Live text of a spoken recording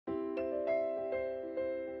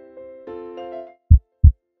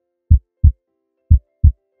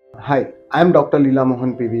Hi, I'm Dr. Leela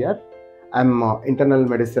Mohan PVR. I'm internal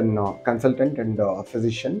medicine consultant and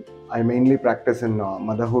physician. I mainly practice in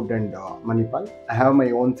motherhood and Manipal. I have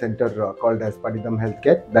my own center called as Padithem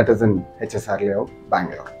Healthcare, that is in HSR layout,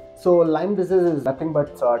 Bangalore. So Lyme disease is nothing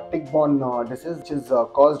but tick-borne disease, which is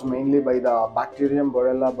caused mainly by the bacterium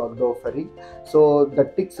Borrelia Burgdorferi. So the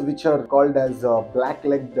ticks, which are called as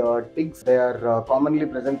black-legged ticks, they are commonly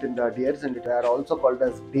present in the deers, and they are also called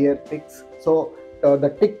as deer ticks. So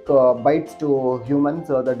the tick bites to humans,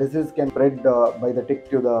 the disease can spread by the tick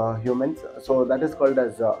to the humans. So that is called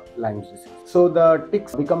as Lyme disease. So the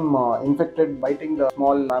ticks become infected biting the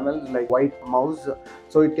small mammals like white mouse.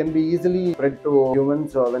 So it can be easily spread to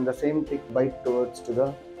humans when the same tick bite towards to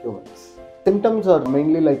the humans. Symptoms are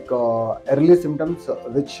mainly like early symptoms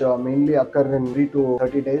which mainly occur in 3 to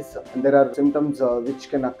 30 days, and there are symptoms which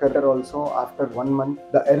can occur also after 1 month.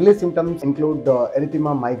 The early symptoms include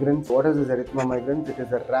erythema migrans. What is this erythema migrans? It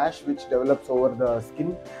is a rash which develops over the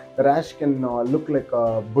skin. The rash can look like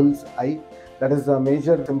a bull's eye. That is a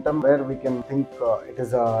major symptom where we can think it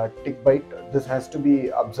is a tick bite. This has to be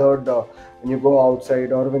observed when you go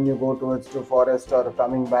outside or when you go towards the forest or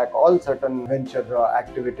coming back. All certain venture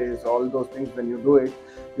activities, all those things, when you do it,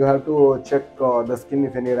 you have to check the skin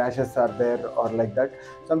if any rashes are there or like that.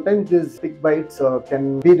 Sometimes these tick bites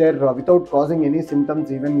can be there without causing any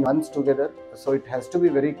symptoms even months together. So it has to be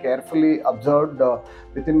very carefully observed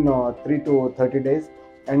within 3 to 30 days.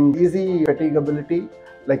 And easy fatigability,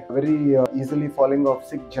 like very easily falling off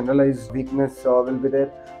sick, generalized weakness will be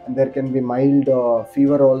there, and there can be mild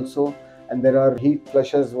fever also, and there are heat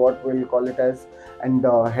flushes, what we'll call it as, and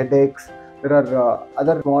headaches. There are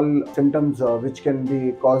other small symptoms which can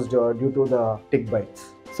be caused due to the tick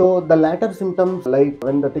bites. So the latter symptoms, like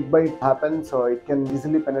when the tick bite happens, it can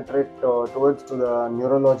easily penetrate towards to the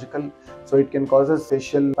neurological. So it can cause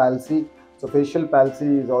facial palsy. So facial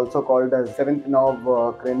palsy is also called as seventh nerve,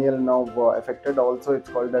 cranial nerve affected. Also it's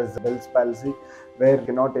called as Bell's palsy, where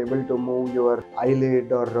you're not able to move your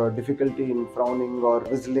eyelid, or difficulty in frowning or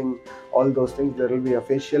wizling, all those things. There will be a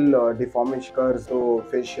facial deformation occurs to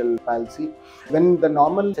facial palsy. When the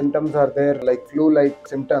normal symptoms are there, like flu-like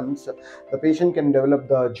symptoms, the patient can develop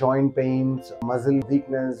the joint pains, muscle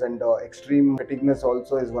weakness, and extreme fatigueness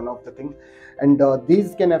also is one of the things. And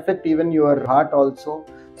these can affect even your heart also.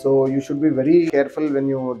 So you should be very careful when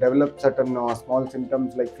you develop certain small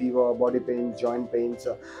symptoms like fever, body pains, joint pains,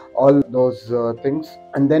 all those things.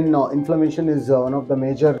 And then inflammation is one of the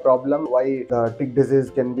major problem why the tick disease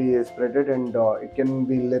can be spreaded, and it can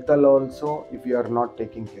be lethal also if you are not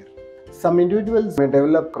taking care. Some individuals may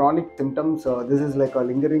develop chronic symptoms. This is like a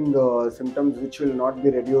lingering symptoms which will not be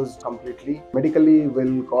reduced completely. Medically,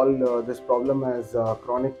 we'll call this problem as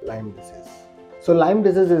chronic Lyme disease. So Lyme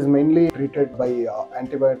disease is mainly treated by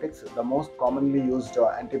antibiotics. The most commonly used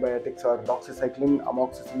antibiotics are doxycycline,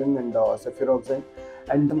 amoxicillin, and cefuroxime.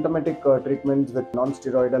 And symptomatic treatments with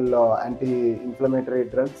non-steroidal anti-inflammatory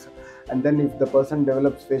drugs. And then if the person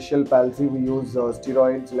develops facial palsy, we use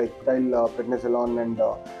steroids like prednisolone and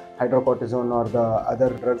hydrocortisone or the other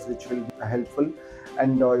drugs which will be helpful.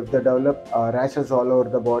 And if they develop rashes all over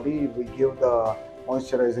the body, we give the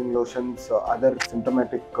moisturizing lotions. Other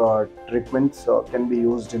symptomatic treatments can be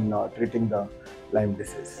used in treating the Lyme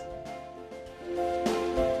disease.